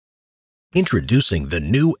Introducing the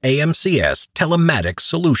new AMCS Telematics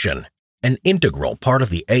solution, an integral part of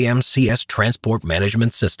the AMCS transport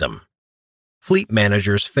management system. Fleet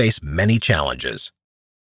managers face many challenges.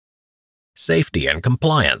 Safety and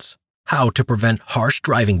compliance, how to prevent harsh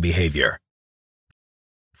driving behavior.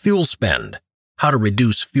 Fuel spend, how to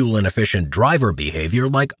reduce fuel-inefficient driver behavior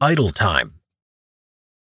like idle time.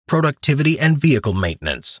 Productivity and vehicle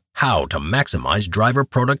maintenance, how to maximize driver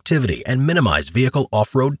productivity and minimize vehicle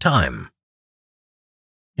off-road time.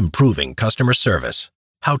 Improving customer service,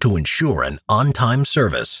 how to ensure an on-time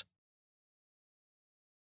service.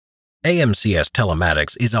 AMCS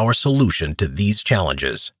Telematics is our solution to these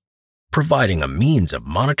challenges, providing a means of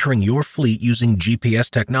monitoring your fleet using GPS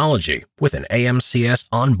technology with an AMCS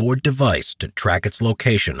onboard device to track its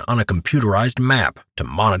location on a computerized map to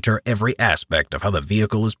monitor every aspect of how the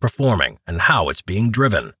vehicle is performing and how it's being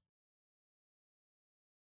driven.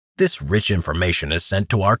 This rich information is sent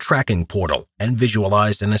to our tracking portal and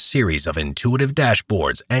visualized in a series of intuitive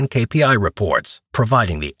dashboards and KPI reports,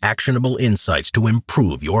 providing the actionable insights to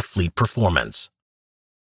improve your fleet performance.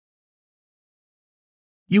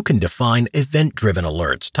 You can define event-driven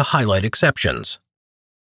alerts to highlight exceptions.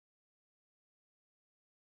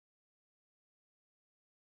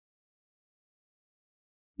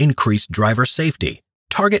 Increase driver safety.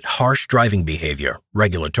 Target harsh driving behavior.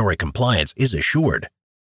 Regulatory compliance is assured.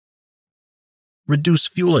 Reduce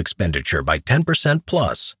fuel expenditure by 10%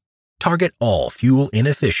 plus. Target all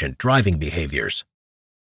fuel-inefficient driving behaviors.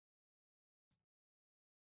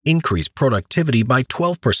 Increase productivity by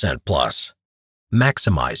 12% plus.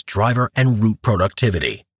 Maximize driver and route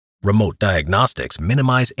productivity. Remote diagnostics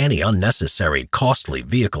minimize any unnecessary, costly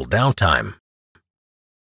vehicle downtime.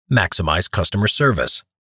 Maximize customer service.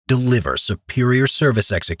 Deliver superior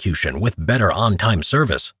service execution with better on-time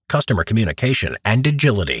service, customer communication, and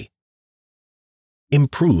agility.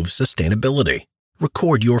 Improve sustainability.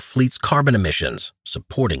 Record your fleet's carbon emissions,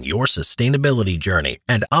 supporting your sustainability journey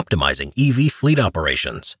and optimizing EV fleet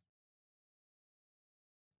operations.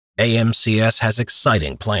 AMCS has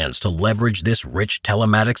exciting plans to leverage this rich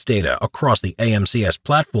telematics data across the AMCS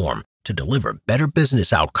platform to deliver better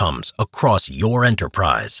business outcomes across your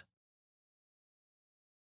enterprise.